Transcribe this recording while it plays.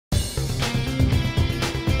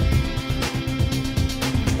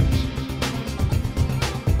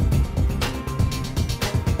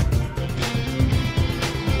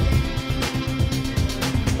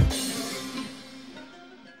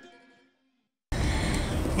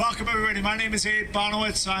Welcome everybody. My name is Abe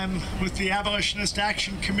Bonowitz. I'm with the Abolitionist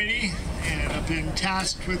Action Committee, and I've been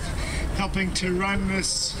tasked with helping to run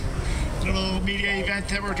this little media event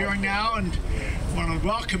that we're doing now, and I want to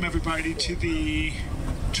welcome everybody to the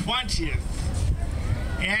 20th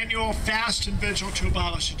annual fast and vigil to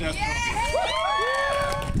abolish the death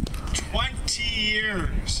penalty. 20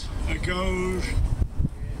 years ago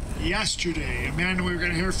yesterday, a man we're going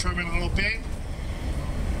to hear from in a little bit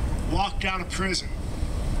walked out of prison.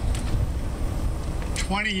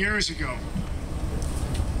 20 years ago,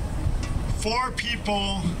 4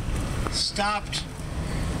 people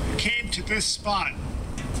came to this spot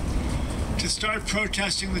to start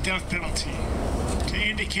protesting the death penalty, to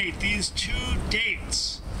indicate these 2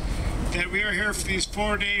 dates that we are here for these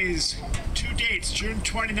 4 days. 2 dates, June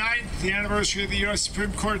 29th, the anniversary of the U.S.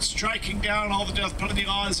 Supreme Court striking down all the death penalty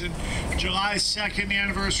laws, and July 2nd, the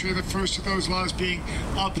anniversary of the first of those laws being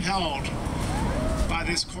upheld by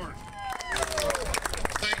this court.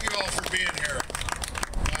 Thank you all for being here.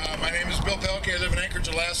 My name is Bill Paki. I live in Anchorage,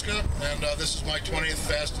 Alaska, and this is my 20th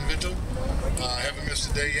fast and vigil. I haven't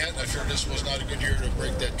missed a day yet. I figured this was not a good year to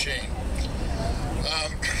break that chain.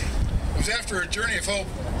 It was after a journey of hope,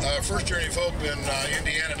 first journey of hope in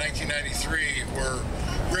Indiana in 1993, where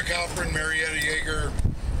Rick Halpern, Marietta Yeager,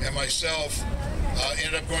 and myself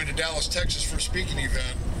ended up going to Dallas, Texas for a speaking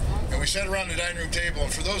event. And we sat around the dining room table,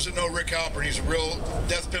 and for those that know Rick Halpern, he's a real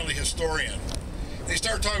death penalty historian. They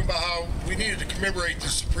started talking about how we needed to commemorate the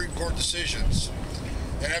Supreme Court decisions.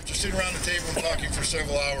 And after sitting around the table and talking for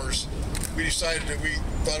several hours, we decided that we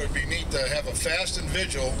thought it would be neat to have a fast and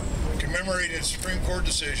vigil commemorating Supreme Court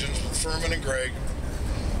decisions with Furman and Gregg,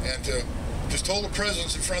 and to just hold a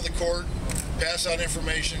presence in front of the court, pass out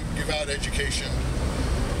information, give out education.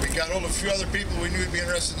 We got hold of a few other people we knew would be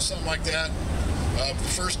interested in something like that. The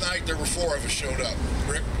first night, there were 4 of us showed up.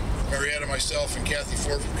 Rick, Marietta, myself, and Kathy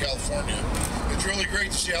Ford from California. It's really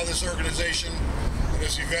great to see how this organization,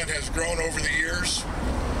 this event has grown over the years.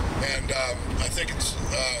 And I think it's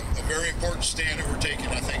a very important stand that we're taking.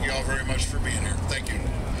 I thank you all very much for being here. Thank you.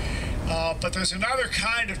 But there's another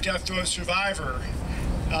kind of death row survivor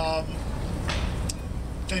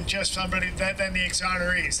than just somebody, than the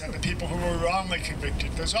exonerees and the people who were wrongly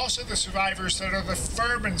convicted. There's also the survivors that are the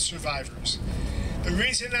Furman survivors. The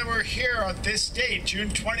reason that we're here on this date, June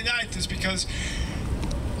 29th, is because,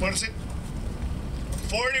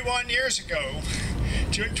 41 years ago,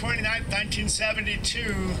 June 29th,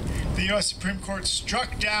 1972, the U.S. Supreme Court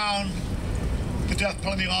struck down the death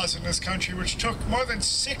penalty laws in this country, which took more than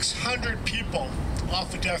 600 people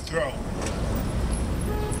off the death row,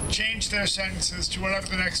 changed their sentences to whatever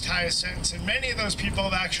the next highest sentence, and many of those people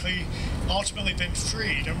have actually ultimately been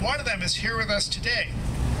freed, and one of them is here with us today.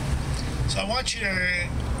 So I want you to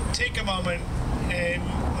take a moment and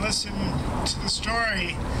listen to the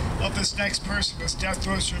story of this next person, this death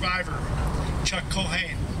row survivor, Chuck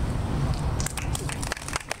Culhane.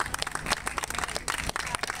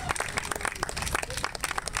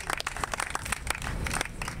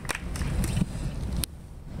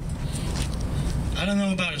 I don't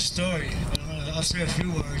know about a story, but I'll say a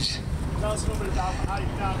few words. Tell us a little bit about how you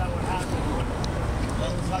found out what happened.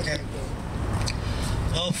 Okay.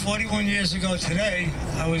 Well, 41 years ago today,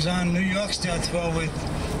 I was on New York's death row with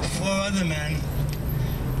 4 other men,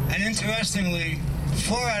 and interestingly,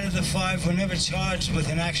 4 out of the 5 were never charged with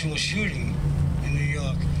an actual shooting in New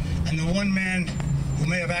York, and the one man who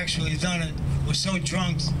may have actually done it was so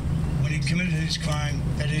drunk when he committed his crime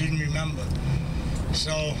that he didn't remember.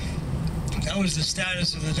 So that was the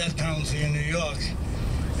status of the death penalty in New York,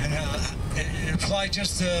 and it applied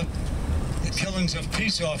just to the killings of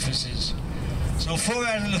peace officers. So 4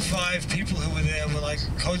 out of the 5 people who were there were like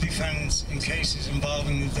co-defendants in cases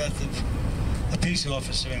involving the death of a peace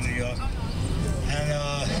officer in New York.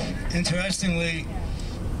 And interestingly,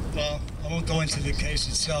 well, I won't go into the case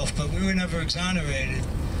itself, but we were never exonerated,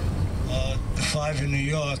 the 5 in New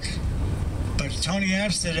York. But Tony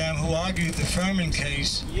Amsterdam, who argued the Furman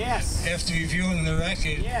case, yes, after reviewing the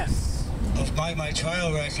record, yes, of my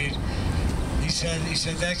trial record, he said this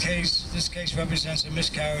case represents a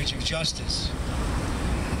miscarriage of justice.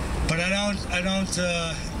 But I don't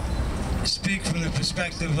speak from the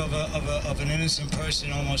perspective of an innocent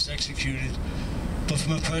person almost executed, but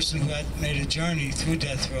from a person who had made a journey through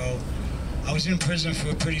death row. I was in prison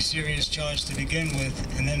for a pretty serious charge to begin with,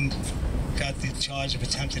 and then got the charge of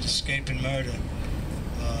attempted escape and murder,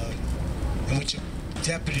 in which a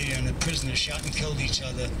deputy and a prisoner shot and killed each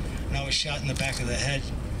other, and I was shot in the back of the head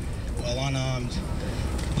while unarmed.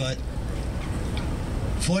 But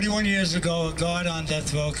 41 years ago, a guard on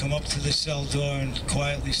death row came up to the cell door and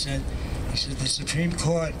quietly said, he said, "The Supreme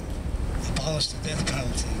Court abolish the death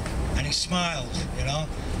penalty. And he smiled, you know.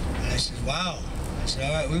 And I said, wow. I said,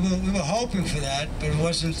 all right, we were hoping for that, but it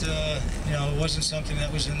wasn't, you know, it wasn't something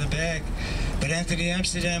that was in the bag. But Anthony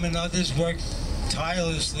Amsterdam and others worked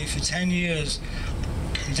tirelessly for 10 years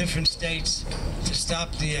in different states to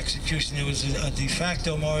stop the execution. There was a de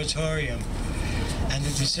facto moratorium, and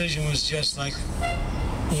the decision was just like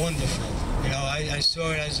wonderful. You know, I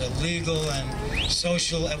saw it as a legal and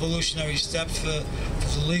social evolutionary step for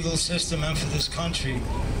the legal system and for this country.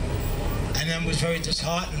 And then was very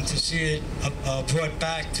disheartened to see it brought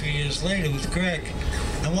back 3 years later with Greg.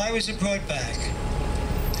 And why was it brought back?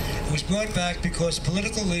 It was brought back because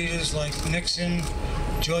political leaders like Nixon,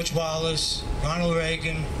 George Wallace, Ronald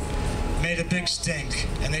Reagan made a big stink.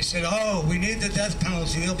 And they said, oh, we need the death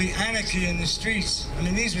penalty. There'll be anarchy in the streets. I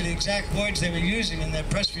mean, these were the exact words they were using in their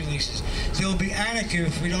press releases. There will be anarchy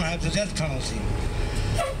if we don't have the death penalty.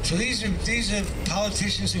 So these are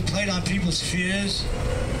politicians who played on people's fears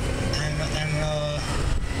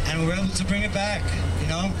and were able to bring it back, you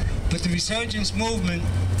know? But the resurgence movement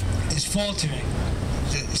is faltering.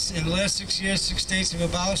 In the last 6 years, 6 states have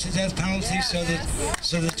abolished the death penalty, so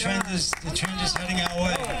the trend is heading our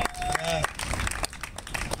way.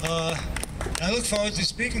 I look forward to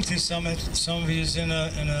speaking to some of you in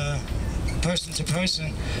a person to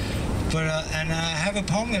person. But and I have a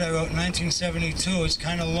poem that I wrote in 1972. It's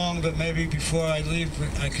kind of long, but maybe before I leave,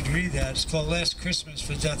 I could read that. It's called "Last Christmas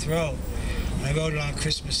for Death Row." And I wrote it on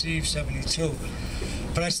Christmas Eve, '72.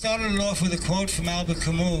 But I started it off with a quote from Albert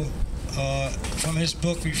Camus, from his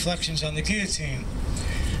book Reflections on the Guillotine.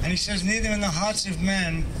 And he says, neither in the hearts of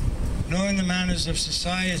men nor in the manners of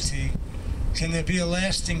society can there be a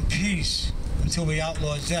lasting peace until we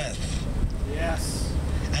outlaw death. Yes.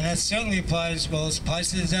 And that certainly applies, well, it applies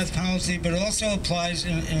to the death penalty, but it also applies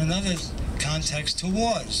in another context to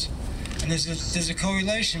wars. And there's a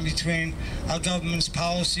correlation between our government's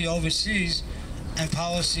policy overseas and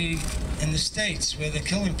policy in the states where they're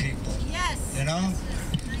killing people. Yes. You know?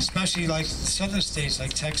 Especially like southern states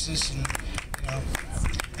like Texas and, you know.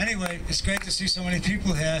 Anyway, it's great to see so many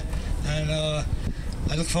people here, and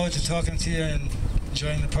I look forward to talking to you and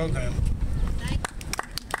enjoying the program.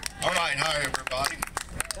 All right, hi everybody,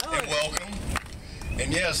 and welcome.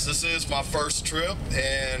 And yes, this is my first trip,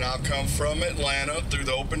 and I've come from Atlanta through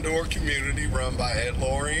the Open Door community run by Ed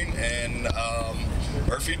Loring and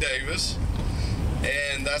Murphy Davis,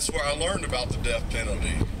 and that's where I learned about the death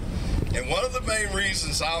penalty. And one of the main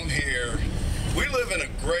reasons I'm here, we live in a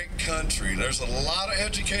great country. There's a lot of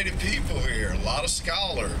educated people here, a lot of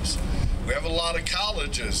scholars. We have a lot of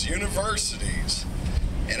colleges, universities.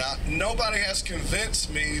 And nobody has convinced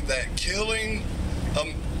me that killing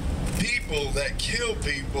people that kill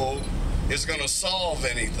people is going to solve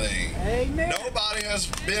anything. Amen. Nobody has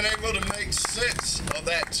been able to make sense of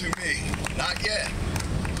that to me, not yet.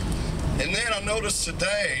 And then I noticed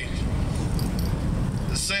today,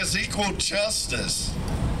 it says equal justice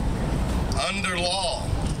under law.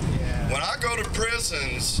 Yeah. When I go to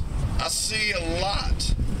prisons, I see a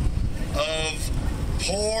lot of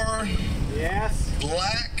poor, yes,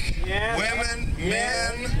 black, yes, women,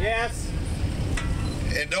 yes, men, yes,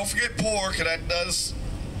 and don't forget poor, because that does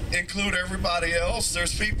include everybody else.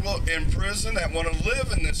 There's people in prison that want to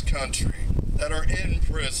live in this country that are in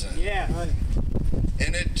prison. Yeah.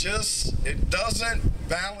 And it doesn't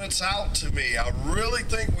balance out to me. I really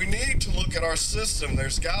think we need to look at our system.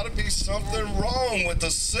 There's got to be something wrong with the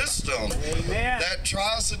system. Amen. That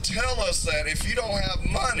tries to tell us that if you don't have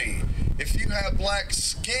money, if you have black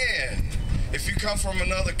skin, if you come from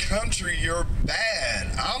another country, you're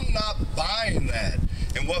bad. I'm not buying that.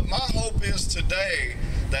 And what my hope is today,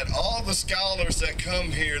 that all the scholars that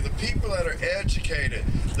come here, the people that are educated,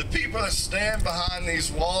 the people that stand behind these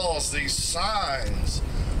walls, these signs,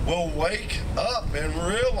 will wake up and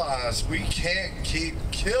realize we can't keep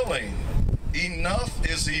killing. Enough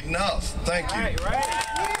is enough. Thank you.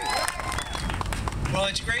 Well,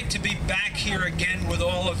 it's great to be back here again with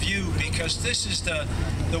all of you, because this is the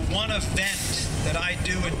one event that I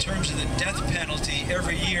do in terms of the death penalty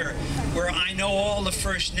every year where I know all the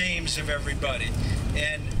first names of everybody.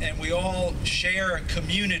 And we all share a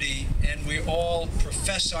community, and we all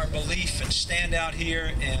profess our belief and stand out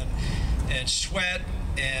here and sweat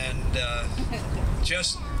and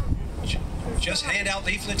just hand out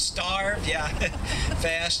leaflets, starved, yeah,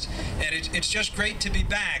 fast. And it's just great to be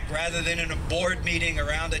back rather than in a board meeting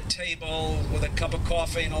around a table with a cup of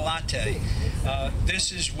coffee and a latte.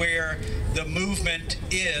 This is where the movement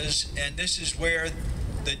is, and this is where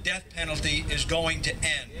the death penalty is going to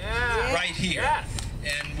end, right here. Yeah.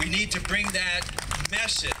 And we need to bring that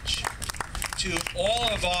message to all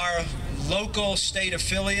of our local state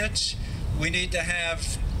affiliates, we need to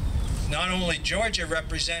have not only Georgia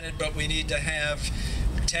represented, but we need to have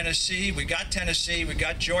Tennessee. We got Tennessee, we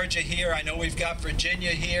got Georgia here. I know we've got Virginia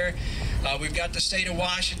here. We've got the state of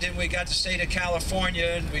Washington, we got the state of California,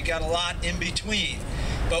 and we got a lot in between.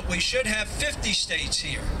 But we should have 50 states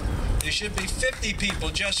here. There should be 50 people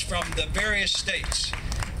just from the various states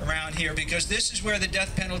around here, because this is where the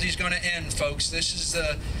death penalty is going to end, folks. This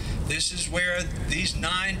is where these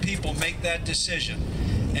 9 people make that decision.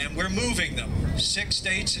 And we're moving them. 6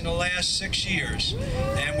 states in the last 6 years.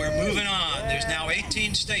 And we're moving on. There's now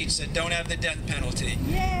 18 states that don't have the death penalty.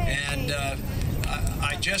 And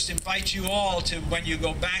I just invite you all to, when you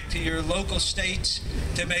go back to your local states,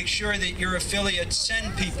 to make sure that your affiliates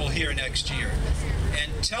send people here next year.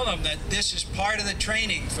 And tell them that this is part of the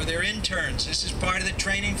training for their interns. This is part of the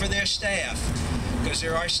training for their staff. Because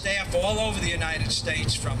there are staff all over the United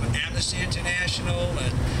States, from Amnesty International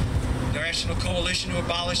and the National Coalition to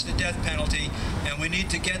Abolish the Death Penalty, and we need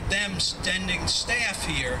to get them sending staff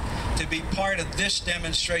here to be part of this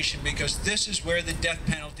demonstration, because this is where the death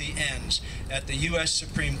penalty ends, at the U.S.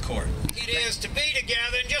 Supreme Court. It is to be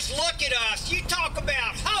together, and just look at us. You talk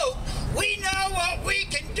about hope. We know what we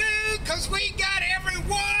can do, because we got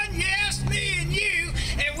everyone, yes, me and you,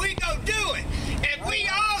 and we go do it. And we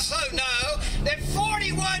also know that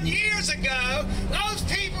 41 years ago, those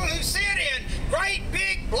people who sit in great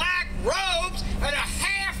big black robes and are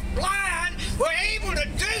half blind were able to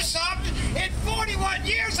do something. And 41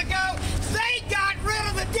 years ago, they got rid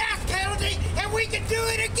of the death penalty, and we can do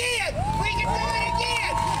it again. We can do it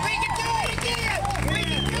again. We can do it again. We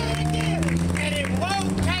can do it again. And it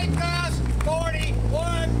won't take us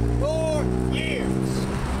 41 more years.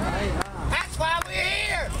 That's why we're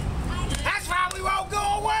here. That's why we won't go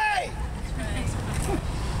away.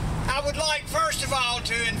 I would like, first of all,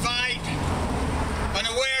 to invite an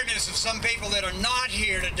awareness of some people that are not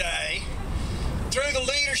here today. Through the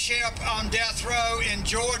leadership on death row in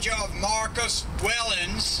Georgia of Marcus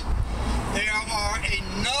Wieland, there are a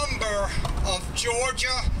number of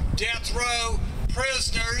Georgia death row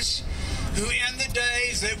prisoners who, in the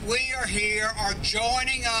days that we are here, are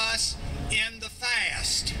joining us in the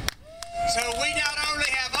fast. So we not only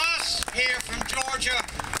have us here from Georgia,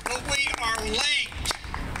 but we are linked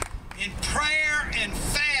in prayer and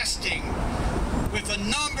fasting with a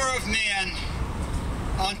number of men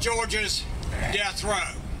on Georgia's death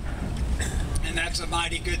row. And that's a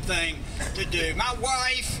mighty good thing to do. My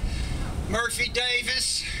wife, Murphy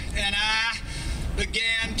Davis, and I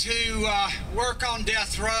began to work on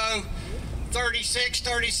death row 36,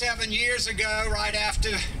 37 years ago, right after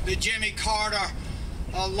the Jimmy Carter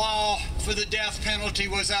law for the death penalty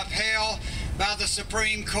was upheld by the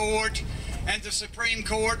Supreme Court. And the Supreme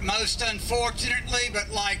Court, most unfortunately, but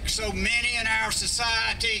like so many in our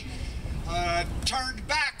society, turned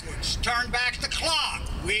backwards, turned back the clock.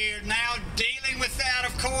 We're now dealing with that,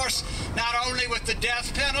 of course, not only with the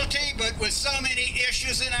death penalty, but with so many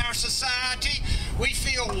issues in our society. We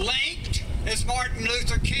feel linked, as Martin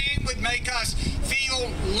Luther King would make us feel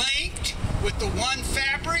linked with the one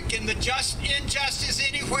fabric, and the injustice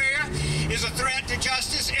anywhere is a threat to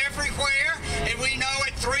justice everywhere. And we know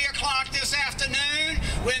at 3 o'clock this afternoon,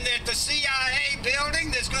 when at the CIA building,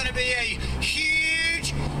 there's going to be a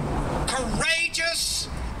huge, courageous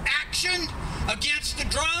action against the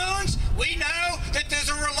drones. We know that there's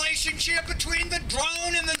a relationship between the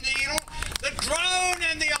drone and the needle, the drone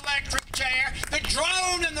and the electric chair, the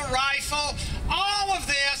drone and the rifle. All of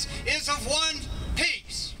this is of one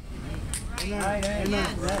piece. We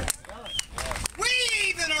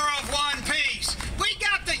even are of one piece. We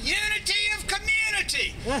got the unity of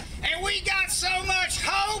community. And we got so much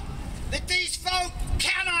hope that these folk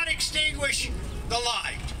cannot extinguish the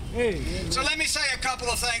light. So let me say a couple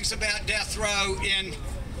of things about death row in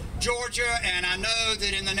Georgia, and I know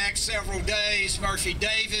that in the next several days, Murphy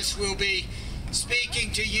Davis will be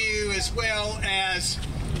speaking to you, as well as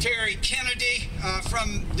Terry Kennedy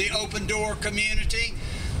from the Open Door community.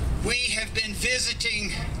 We have been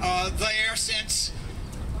visiting there since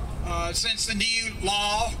the new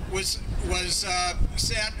law was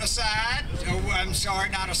set aside. I'm sorry,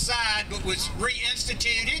 not aside, but was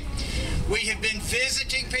reinstituted. We have been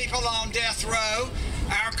visiting people on death row.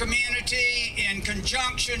 Our community, in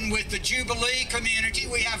conjunction with the Jubilee community,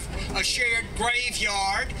 we have a shared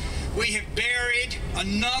graveyard. We have buried a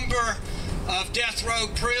number of death row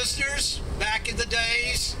prisoners. Back in the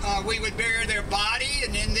days, we would bury their body,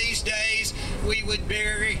 and in these days, we would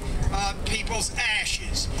bury people's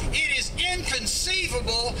ashes. It is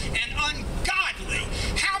inconceivable and ungodly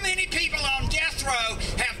how many people on death row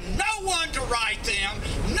have no one to write them,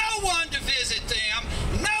 no one to visit them,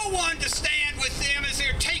 no one to stand with them as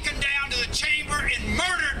they're taken down to the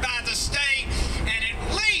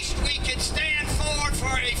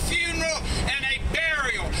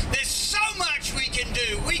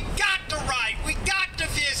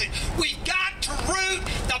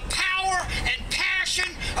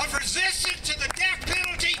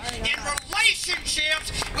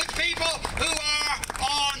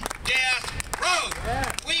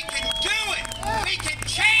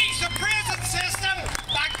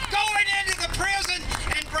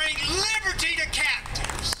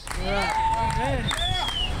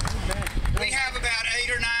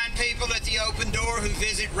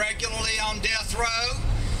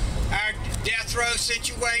death row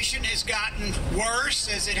situation has gotten worse,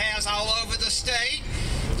 as it has all over the state.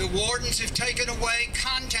 The wardens have taken away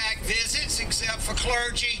contact visits except for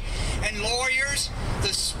clergy and lawyers.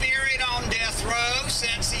 The spirit on death row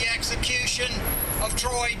since the execution of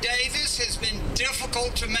Troy Davis has been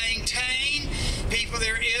difficult to maintain. People,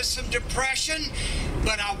 there is some depression,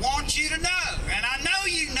 but I want you to know, and I know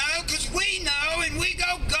you know because we know and we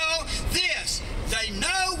go this. They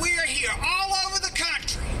know we're here all over the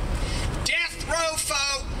country. Death row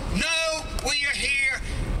folk know we are here.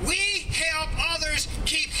 We help others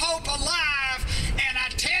keep hope alive, and I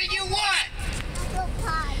tell you what,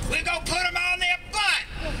 we're going to put them on their butt.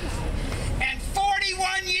 And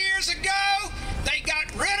 41 years ago, they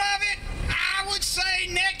got rid of it. I would say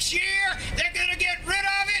next year, they're going to get rid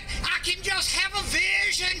of it. I can just have a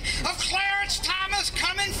vision of Clarence Thomas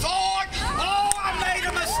coming forward. Oh, I made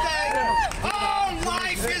a mistake. Oh,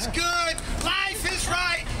 life is good. Life is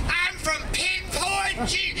right. I'm from Pinpoint,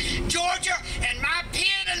 Georgia, and my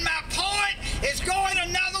pen and my point is going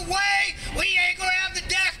another way. We ain't going to have the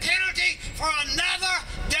death penalty for another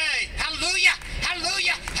day. Hallelujah,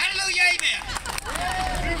 hallelujah, hallelujah, amen.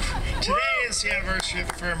 Today is the anniversary of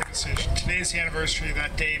the Furman decision. Today is the anniversary of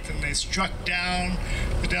that date when they struck down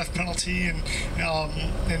the death penalty, and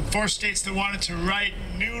in 4 states that wanted to write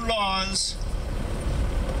new laws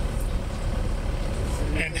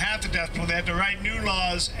and have the death penalty, they had to write new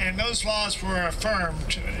laws, and those laws were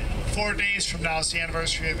affirmed. 4 days from now is the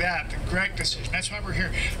anniversary of that, the Gregg decision. That's why we're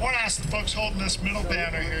here. I want to ask the folks holding this middle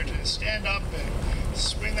banner here to stand up and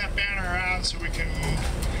swing that banner around so we can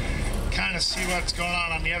kind of see what's going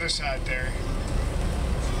on the other side there.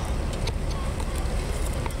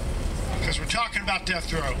 Because we're talking about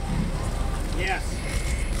death row. Yes.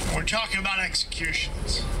 We're talking about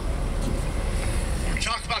executions. We're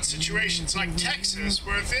talking about situations like Texas,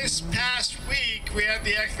 where this past week we had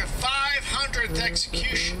the 500th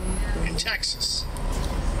execution in Texas.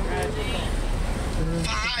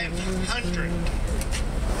 500.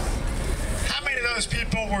 How many of those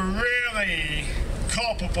people were really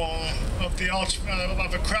culpable of the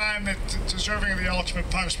of a crime that's deserving of the ultimate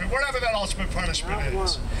punishment, whatever that ultimate punishment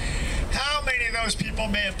is? How many of those people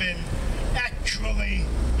may have been actually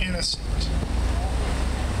innocent?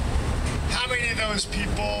 How many of those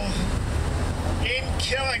people, in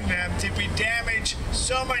killing them, did we damage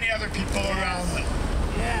so many other people around them?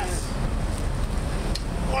 Yes.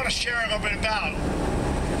 I want to share a little bit about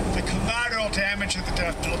the collateral damage of the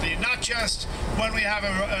death penalty, not just when we have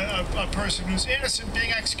a person who's innocent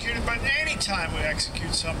being executed, but any time we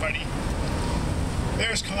execute somebody,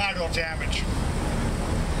 there's collateral damage.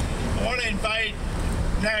 I want to invite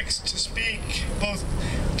next to speak both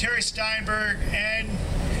Terry Steinberg and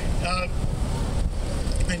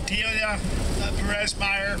Delia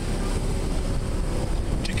Perez-Meyer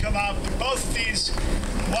to come up. Both of these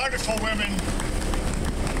wonderful women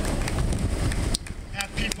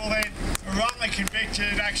have people they are wrongly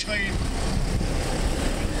convicted. Actually,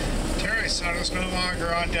 Terry's son is no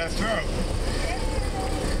longer on death row,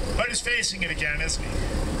 but is facing it again, isn't he?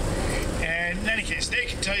 And in any case, they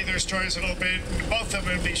can tell you their stories a little bit. Both of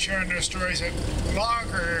them will be sharing their stories at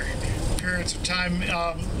longer periods of time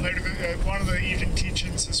later, one of the evening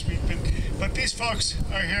teach-ins this week. But these folks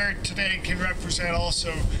are here today and can represent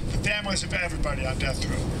also the families of everybody on death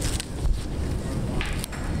row.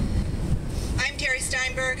 I'm Terry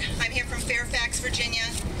Steinberg. I'm here from Fairfax, Virginia.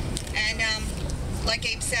 And like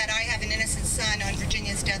Abe said, I have an innocent son on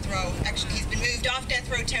Virginia's death row. Actually, he's been moved off death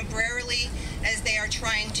row temporarily as they are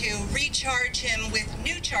trying to recharge him with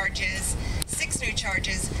new charges, 6 new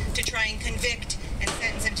charges, to try and convict and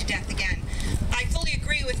sentence him to death again. I fully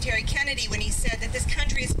agree with Terry Kennedy when he said that this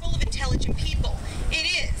country is full of intelligent people. It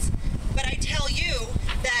is. But I tell you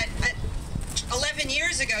that 11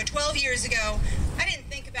 years ago, 12 years ago, I didn't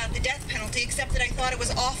think about the death penalty except that I thought it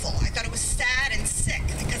was awful. I thought it was sad and sick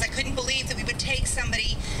because I couldn't believe that we would take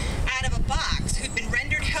somebody out of a box who'd been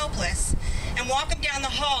rendered helpless and walk them down the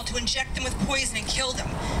hall to inject them with poison and kill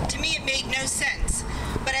them. To me, it made no sense.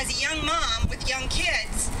 But as a young mom with young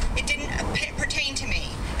kids, it didn't pertain to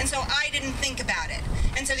me. And so I didn't think about it.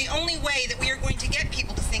 And so the only way that we are going to get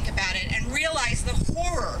people to think about it and realize the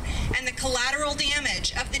horror and the collateral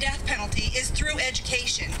damage of the death penalty is through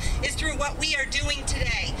education, is through what we are doing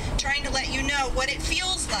today, trying to let you know what it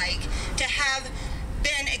feels like to have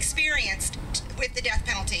been experienced with the death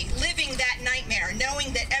penalty, living that nightmare,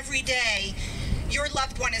 knowing that every day your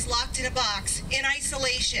loved one is locked in a box in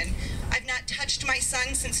isolation. I've not touched my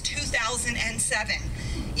son since 2007,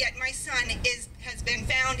 yet my son has been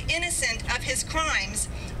found innocent of his crimes.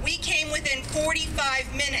 We came within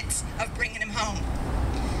 45 minutes of bringing him home.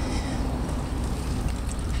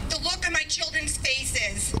 The look on my children's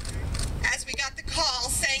faces as we got the call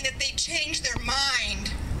saying that they changed their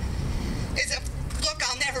mind is a look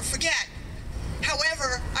I'll never forget.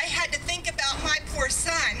 However, I had to think about my poor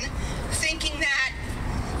son, thinking that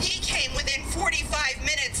he came within 45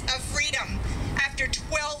 minutes of freedom after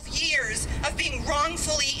 12 years of being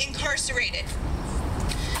wrongfully incarcerated.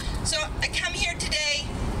 So I come here today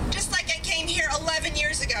just like I came here 11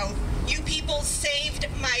 years ago. You people saved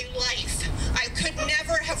my life. I could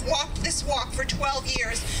never have walked this walk for 12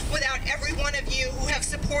 years without every one of you who have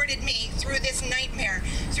supported me through this nightmare,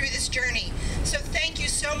 through this journey. So thank you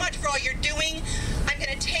so much for all you're doing. I'm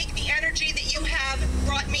going to take the energy that you have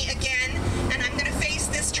brought me again, and I'm going to face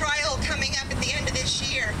this trial coming up at the end of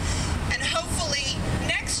this year. And hopefully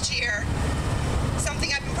next year,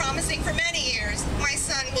 something I've been promising for many years, my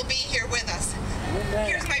son will be here with us.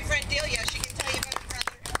 Here's my friend Delia. She can tell you about her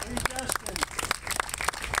brother.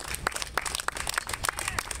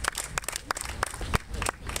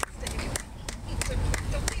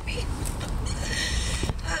 Don't leave me.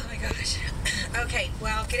 Oh my gosh. Okay,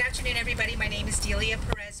 well, good afternoon, everybody. My name is Delia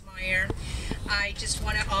Perez-Meyer. I just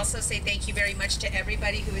want to also say thank you very much to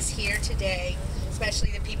everybody who is here today,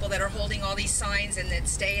 especially the people that are holding all these signs and that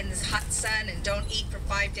stay in this hot sun and don't eat for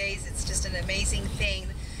 5 days. It's just an amazing thing.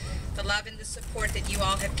 The love and the support that you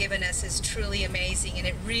all have given us is truly amazing, and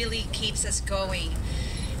it really keeps us going.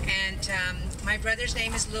 And my brother's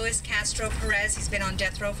name is Luis Castro Perez. He's been on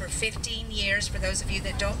death row for 15 years, for those of you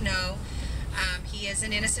that don't know. He is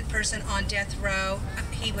an innocent person on death row.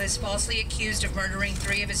 He was falsely accused of murdering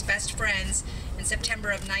 3 of his best friends in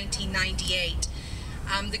September of 1998.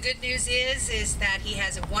 The good news is that he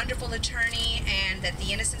has a wonderful attorney and that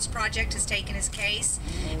the Innocence Project has taken his case.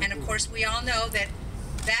 And of course, we all know that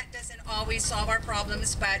that doesn't always solve our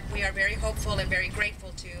problems, but we are very hopeful and very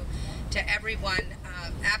grateful to everyone,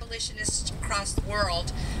 abolitionists across the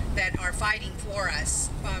world that are fighting for us.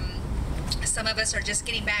 Some of us are just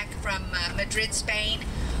getting back from Madrid, Spain,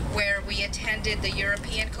 where we attended the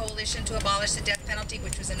European Coalition to Abolish the Death Penalty,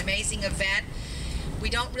 which was an amazing event. We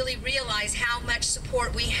don't really realize how much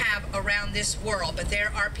support we have around this world, but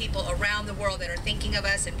there are people around the world that are thinking of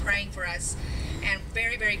us and praying for us, and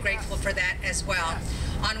very, very grateful for that as well.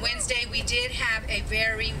 On Wednesday, we did have a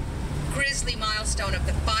very grisly milestone of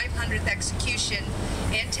the 500th execution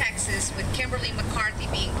in Texas, with Kimberly McCarthy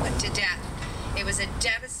being put to death. It was a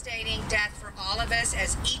devastating death for all of us,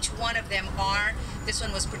 as each one of them are. This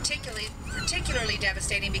one was particularly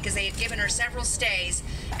devastating because they had given her several stays,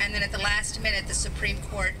 and then at the last minute the Supreme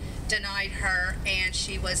Court denied her and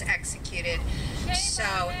she was executed.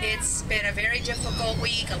 So it's been a very difficult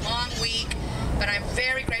week, a long week, but I'm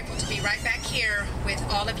very grateful to be right back here with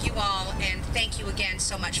all of you all, and thank you again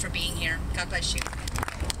so much for being here. God bless you.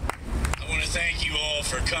 I want to thank you all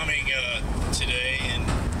for coming today and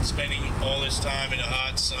spending all this time in the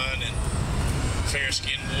hot sun. And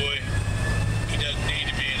fair-skinned boy, he doesn't need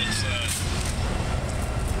to be in the sun.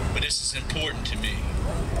 But this is important to me.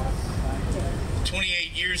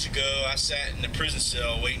 28 years ago, I sat in a prison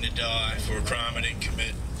cell waiting to die for a crime I didn't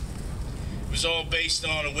commit. It was all based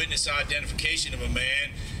on a witness identification of a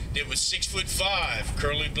man that was 6'5",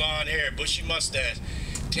 curly blonde hair, bushy mustache,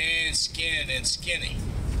 tan skin, and skinny.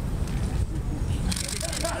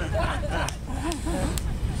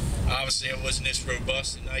 Obviously, I wasn't this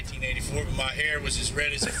robust in 1984, but my hair was as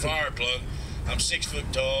red as a fire plug. I'm 6 foot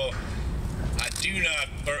tall. I do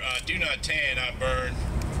not tan. I burn.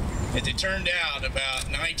 As it turned out, about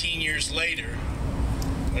 19 years later,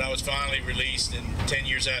 when I was finally released, and 10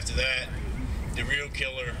 years after that, the real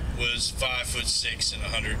killer was 5'6" and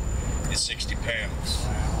 160 pounds.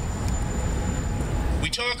 We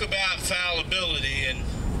talk about fallibility, and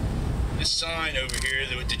this sign over here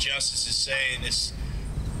that what the justices say in this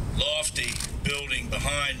lofty building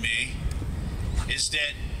behind me is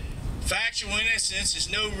that factual innocence is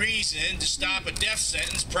no reason to stop a death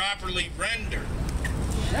sentence properly rendered.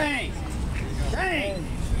 Dang! Dang!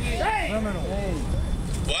 Dang!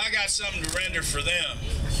 Well, I got something to render for them.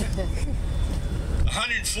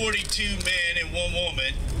 142 men and 1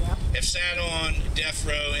 woman have sat on death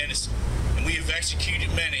row innocent, and we have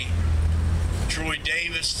executed many. Troy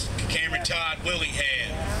Davis, Cameron Todd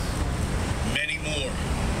Willingham, many more.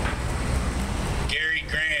 Gary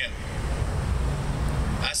Graham.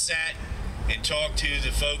 I sat and talked to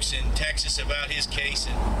the folks in Texas about his case,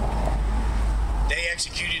 and they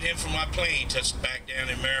executed him from my plane, touched back down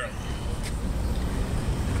in Maryland.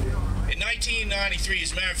 In 1993,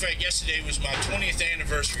 as a matter of fact, yesterday was my 20th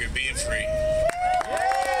anniversary of being free.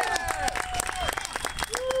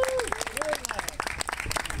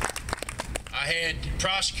 I had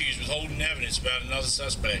prosecutors withholding evidence about another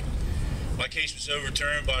suspect. My case was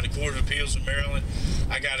overturned by the Court of Appeals of Maryland.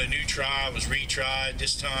 I got a new trial, was retried.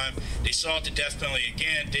 This time they sought the death penalty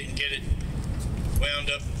again, didn't get it. Wound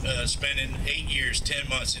up spending 8 years, 10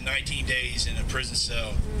 months, and 19 days in a prison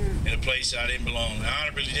cell in a place I didn't belong. An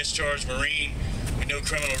honorably discharged Marine with no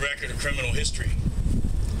criminal record or criminal history.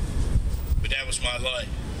 But that was my life.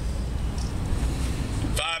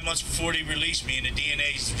 5 months before they released me and the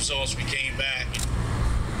DNA results came back,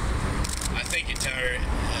 I think it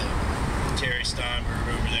Terry Steinberg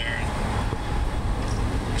over there.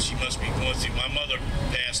 She must be going through. My mother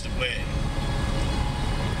passed away.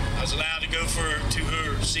 I was allowed to go to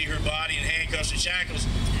her, see her body in handcuffs and shackles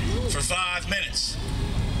for 5 minutes,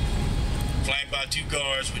 flanked by 2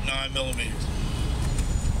 guards with 9mm.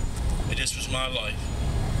 And this was my life.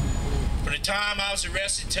 From the time I was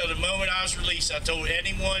arrested till the moment I was released, I told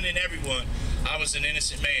anyone and everyone I was an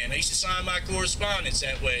innocent man. I used to sign my correspondence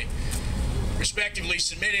that way. Respectively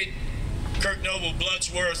submitted, Kirk Noble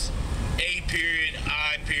Bloodsworth, A period,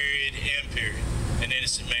 I period, M period, an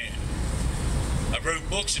innocent man. I wrote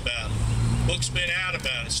books about it. Books been out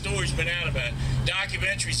about it. Stories been out about it.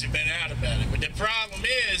 Documentaries have been out about it. But the problem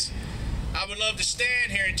is, I would love to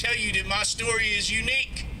stand here and tell you that my story is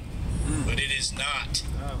unique, but it is not.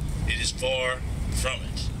 It is far from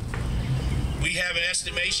it. We have an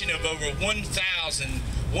estimation of over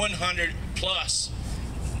 1,100 plus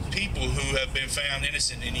people who have been found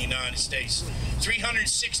innocent in the United States.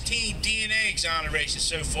 316 DNA exonerations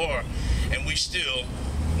so far, and we still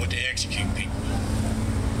want to execute people.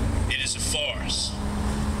 It is a farce.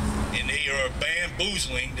 And they are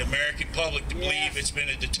bamboozling the American public to believe it's been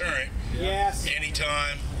a deterrent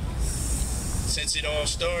anytime since it all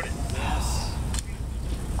started.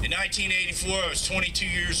 In 1984, I was 22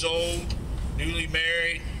 years old, newly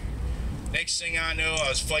married. Next thing I know, I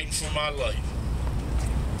was fighting for my life.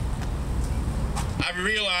 I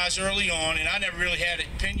realized early on, and I never really had an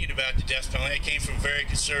opinion about the death penalty. I came from a very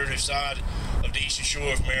conservative side of the Eastern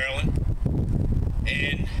Shore of Maryland.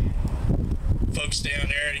 And folks down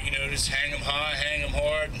there, you know, just hang them high, hang them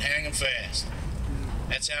hard, and hang them fast.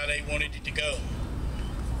 That's how they wanted it to go.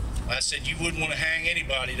 I said, you wouldn't want to hang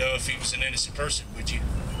anybody, though, if he was an innocent person, would you?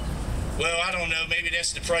 Well, I don't know. Maybe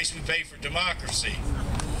that's the price we pay for democracy.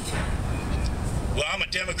 Well, I'm a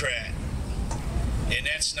Democrat, and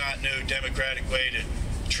that's not no democratic way to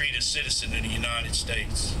treat a citizen in the United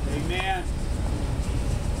States. Amen.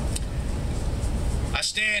 I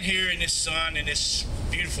stand here in this sun, in this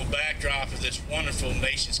beautiful backdrop of this wonderful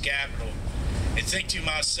nation's capital, and think to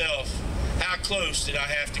myself, how close did I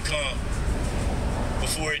have to come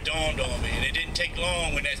before it dawned on me? And it didn't take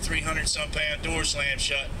long when that 300-some-pound door slammed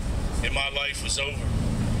shut and my life was over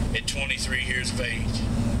at 23 years of age.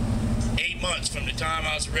 8 months from the time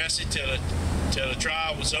I was arrested till the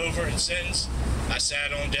trial was over and sentenced, I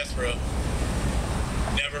sat on death row.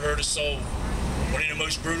 Never hurt a soul. One of the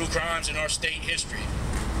most brutal crimes in our state history.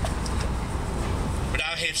 But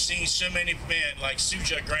I have seen so many men like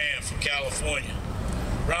Suja Graham from California,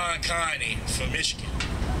 Ron Kiney from Michigan,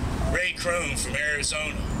 Ray Crone from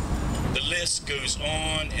Arizona. The list goes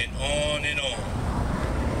on and on and on.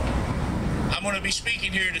 I'm going to be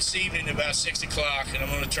speaking here this evening about 6 o'clock, and I'm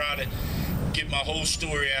going to try to get my whole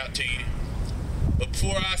story out to you. But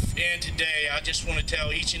before I end today, I just want to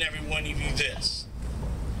tell each and every one of you this.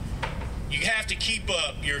 You have to keep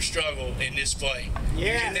up your struggle in this fight. You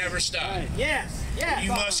can never stop. Yes.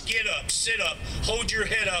 You must get up, sit up, hold your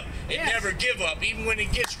head up, and never give up. Even when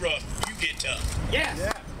it gets rough, you get tough. Yes.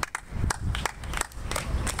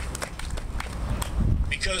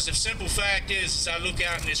 Because the simple fact is, as I look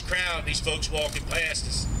out in this crowd, these folks walking past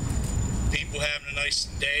us, people having a nice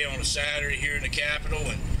day on a Saturday here in the Capitol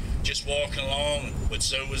and just walking along, but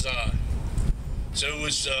so was I. So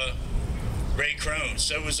was Ray Crone.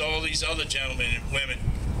 So was all these other gentlemen and women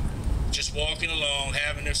just walking along,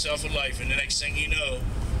 having themselves a life, and the next thing you know,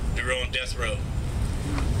 they're on death row.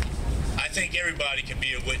 I think everybody can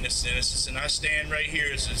be a witness to innocence, and I stand right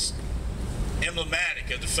here as this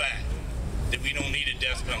emblematic of the fact that we don't need a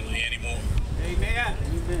death penalty anymore. Amen.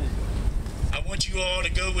 I want you all to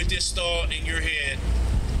go with this thought in your head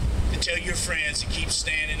to tell your friends to keep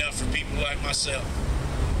standing up for people like myself.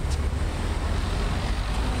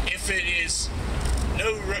 If it is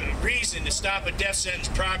no reason to stop a death sentence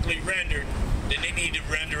properly rendered, then they need to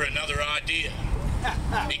render another idea.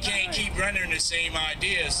 They can't keep rendering the same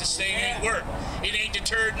ideas. This thing ain't work. It ain't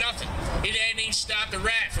deterred nothing. It ain't stopped a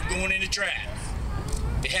rat from going in the trap.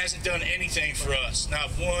 It hasn't done anything for us.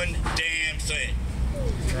 Not one damn thing.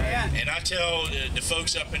 And I tell the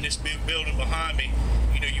folks up in this big building behind me,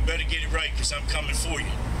 you know, you better get it right, because I'm coming for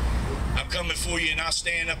you. I'm coming for you, and I'll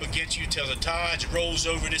stand up against you till the tide rolls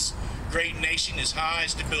over this great nation as high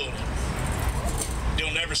as the building.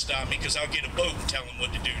 They'll never stop me because I'll get a boat and tell them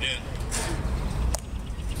what to do then.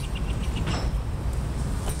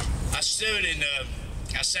 I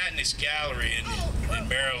sat in this gallery in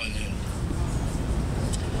Maryland, and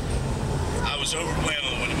I was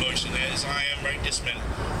overwhelmed with emotion, as I am right this minute.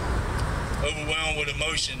 Overwhelmed with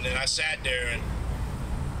emotion, and I sat there, and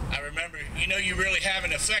I remember, you know, you really have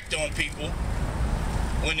an effect on people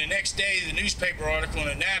when the next day the newspaper article in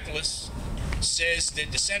Annapolis says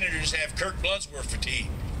that the senators have Kirk Bloodsworth fatigue.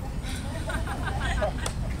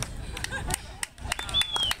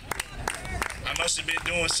 I must have been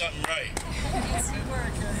doing something right.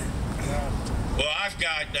 Well, I've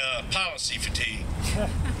got policy fatigue.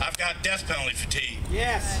 I've got death penalty fatigue.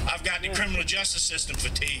 Yes. I've got the criminal justice system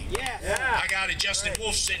fatigue. Yes. I got a Justin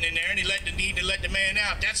Wolf sitting in there, and he need to let the man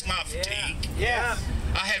out. That's my fatigue. Yes.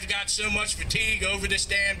 I have got so much fatigue over this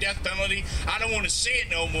damn death penalty. I don't want to see it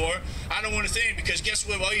no more. I don't want to think, because guess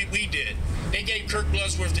what we did? They gave Kirk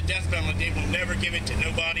Bloodsworth the death penalty. They will never give it to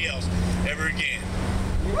nobody else ever again.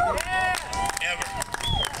 Ever.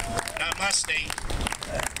 Not my state.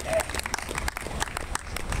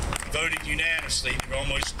 Voted unanimously to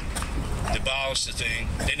almost abolish the thing.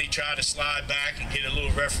 Then they tried to slide back and get a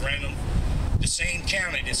little referendum. The same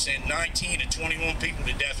county that sent 19 to 21 people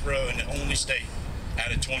to death row in the only state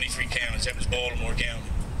out of 23 counties, that was Baltimore County.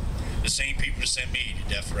 The same people that sent me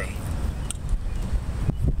to death row.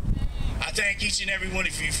 I thank each and every one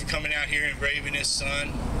of you for coming out here and braving this,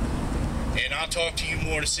 son. And I'll talk to you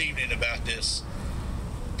more this evening about this.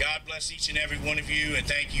 God bless each and every one of you, and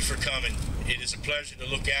thank you for coming. It is a pleasure to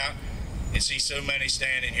look out and see so many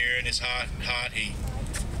standing here in this hot, hot heat.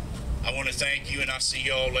 I want to thank you, and I'll see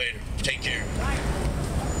you all later. Take care.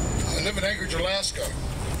 I live in Anchorage, Alaska.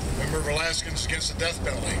 Member of Alaskans Against the Death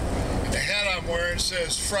Penalty. And the hat I'm wearing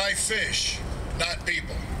says fry fish, not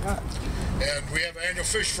people. And we have an annual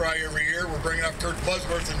fish fry every year. We're bringing up Kirk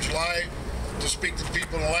Bloodsworth in July to speak to the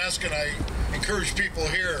people in Alaska, and I encourage people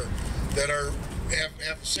here that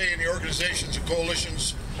have a say in the organizations and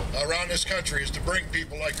coalitions around this country is to bring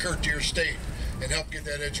people like Kirk to your state and help get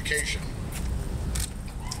that education.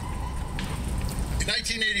 In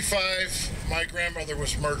 1985, my grandmother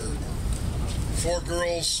was murdered. 4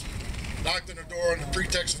 girls knocked on the door on the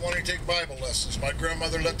pretext of wanting to take Bible lessons. My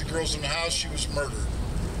grandmother let the girls in the house. She was murdered.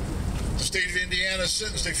 The state of Indiana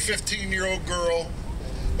sentenced a 15-year-old girl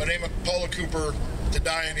by the name of Paula Cooper to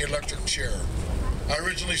die in the electric chair. I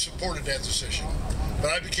originally supported that decision,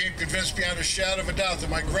 but I became convinced beyond a shadow of a doubt that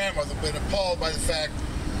my grandmother had been appalled by the fact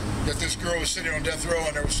that this girl was sitting on death row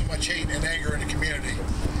and there was so much hate and anger in the community,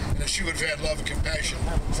 and that she would have had love and compassion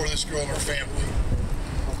for this girl and her family.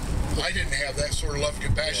 I didn't have that sort of love and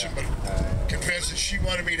compassion, but convinced that she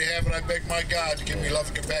wanted me to have it, I begged my God to give me love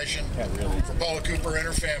and compassion for Paula Cooper and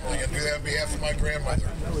her family, and do that on behalf of my grandmother.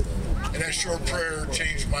 And that short prayer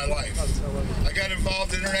changed my life. I got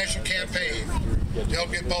involved in an international campaign to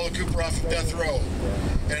help get Paula Cooper off of death row.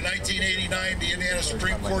 And in 1989, the Indiana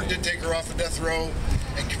Supreme Court did take her off of death row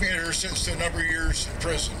and commuted her sentence to a number of years in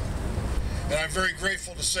prison. And I'm very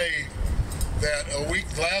grateful to say that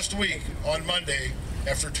last week on Monday,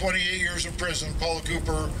 after 28 years in prison, Paula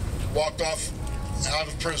Cooper walked off out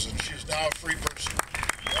of prison. She is now a free person.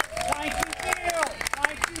 Thank you, Bill.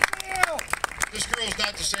 Thank you, Bill. This girl is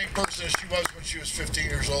not the same person as she was when she was 15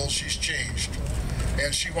 years old. She's changed.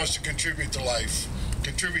 And she wants to contribute to life,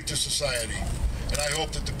 contribute to society. And I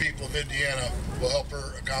hope that the people of Indiana will help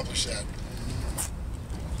her accomplish that.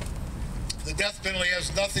 The death penalty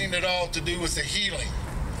has nothing at all to do with the healing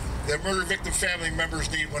that murder victim family members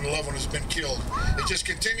need when a loved one has been killed. It just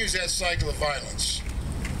continues that cycle of violence.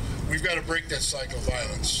 We've got to break that cycle of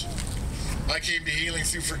violence. I came to healing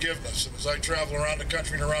through forgiveness, and as I travel around the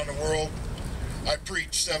country and around the world, I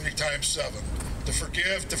preach 70 times 7. To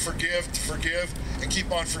forgive, to forgive, to forgive, and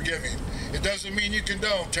keep on forgiving. It doesn't mean you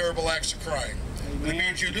condone terrible acts of crime. It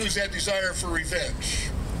means you lose that desire for revenge.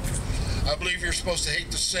 I believe you're supposed to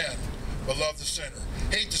hate the sin, but love the sinner.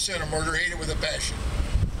 Hate the sinner, murder, hate it with a passion.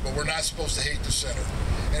 But we're not supposed to hate the sinner.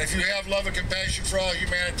 And if you have love and compassion for all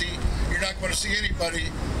humanity, you're not going to see anybody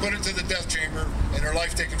put into the death chamber and their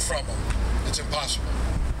life taken from them. It's impossible.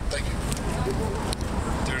 Thank you.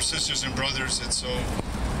 Dear sisters and brothers, it's so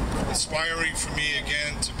inspiring for me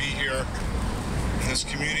again to be here in this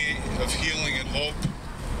community of healing and hope.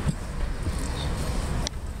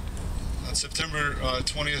 On September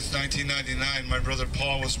 20th, 1999, my brother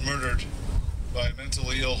Paul was murdered by a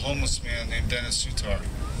mentally ill homeless man named Dennis Sutar.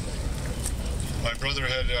 My brother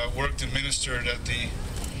had worked and ministered at the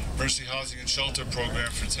Mercy Housing and Shelter program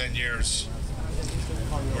for 10 years,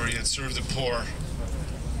 where he had served the poor.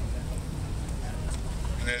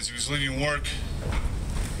 And as he was leaving work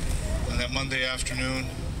on that Monday afternoon,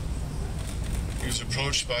 he was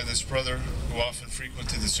approached by this brother who often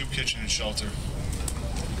frequented the soup kitchen and shelter.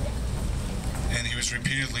 And he was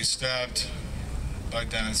repeatedly stabbed by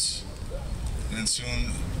Dennis. And then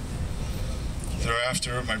soon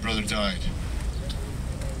thereafter, my brother died.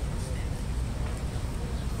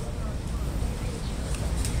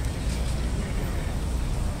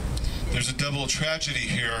 There's a double tragedy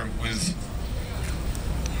here with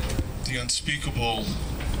the unspeakable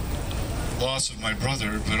loss of my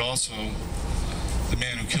brother, but also the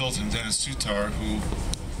man who killed him, Dennis Sutar, who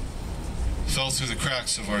fell through the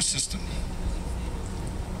cracks of our system.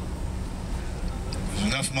 There's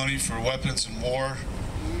enough money for weapons and war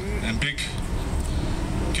and big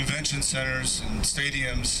convention centers and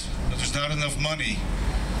stadiums, but there's not enough money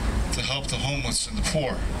to help the homeless and the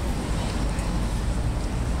poor.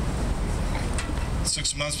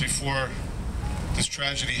 6 months before this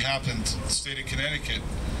tragedy happened, the state of Connecticut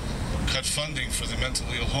cut funding for the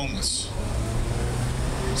mentally ill homeless.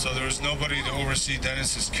 So there was nobody to oversee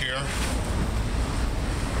Dennis's care.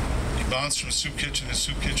 He bounced from soup kitchen to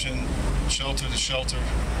soup kitchen, shelter to shelter.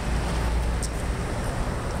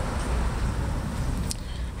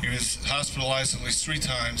 He was hospitalized at least 3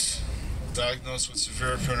 times, diagnosed with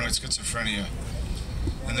severe paranoid schizophrenia,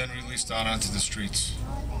 and then released out onto the streets.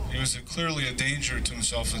 He was clearly a danger to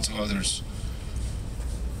himself and to others.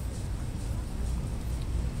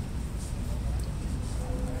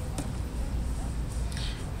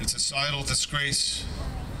 It's a societal disgrace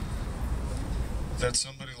that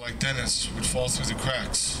somebody like Dennis would fall through the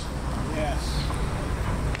cracks. Yes.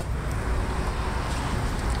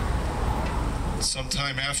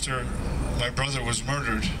 Sometime after my brother was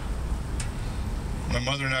murdered, my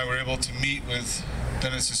mother and I were able to meet with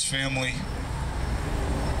Dennis's family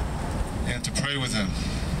and to pray with them.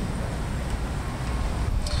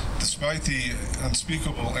 Despite the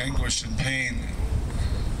unspeakable anguish and pain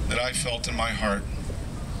that I felt in my heart,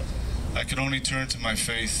 I could only turn to my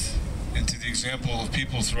faith and to the example of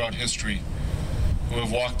people throughout history who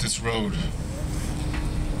have walked this road.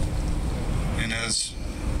 And as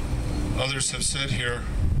others have said here,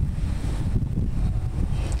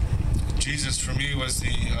 Jesus for me was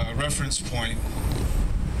the reference point.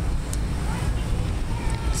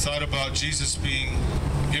 I thought about Jesus being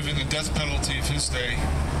given the death penalty of his day.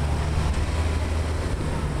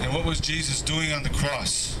 And what was Jesus doing on the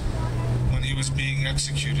cross when he was being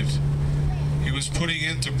executed? He was putting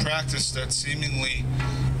into practice that seemingly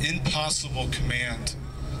impossible command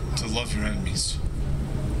to love your enemies.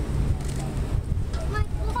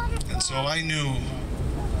 And so I knew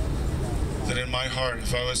that in my heart,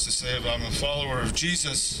 if I was to say if I'm a follower of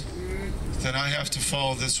Jesus, then I have to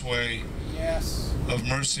follow this way of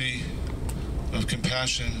mercy, of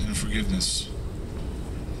compassion, and forgiveness.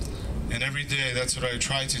 And every day, that's what I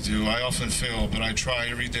try to do. I often fail, but I try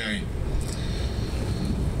every day.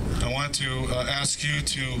 I want to ask you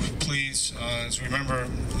to please remember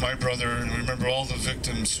my brother and remember all the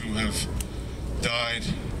victims who have died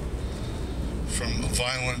from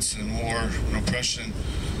violence and war and oppression.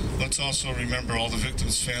 Let's also remember all the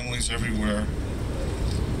victims' families everywhere.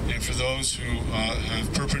 And for those who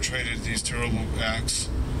have perpetrated these terrible acts,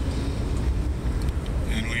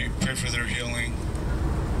 and we pray for their healing,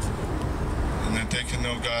 and that they can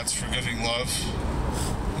know God's forgiving love,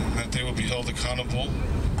 and that they will be held accountable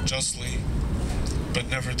justly, but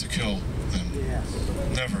never to kill them.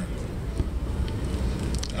 Never.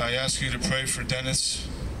 I ask you to pray for Dennis.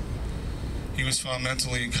 He was found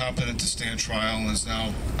mentally incompetent to stand trial and is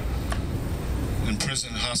now in prison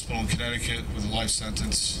and hospital in Connecticut with a life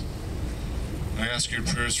sentence. I ask your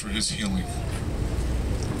prayers for his healing.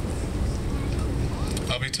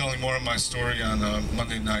 I'll be telling more of my story on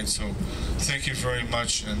Monday night, so thank you very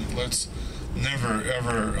much, and let's never,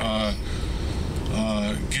 ever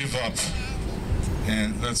give up,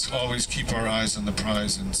 and let's always keep our eyes on the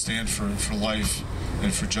prize and stand for life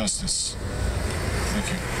and for justice. Thank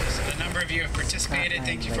you. So a number of you have participated.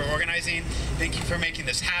 Thank you for organizing. Thank you for making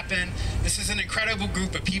this happen. This is an incredible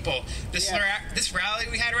group of people. This rally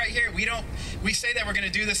we had right here, we say that we're going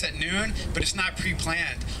to do this at noon, but it's not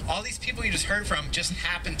pre-planned. All these people you just heard from just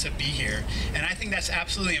happened to be here, and I think that's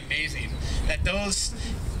absolutely amazing. That those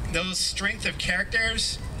strength of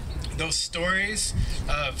characters, those stories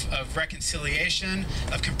of reconciliation,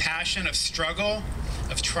 of compassion, of struggle,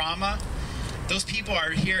 of trauma, those people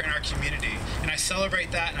are here in our community, and I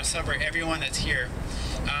celebrate that, and I celebrate everyone that's here.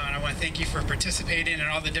 And I want to thank you for participating in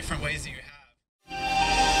all the different ways that you have.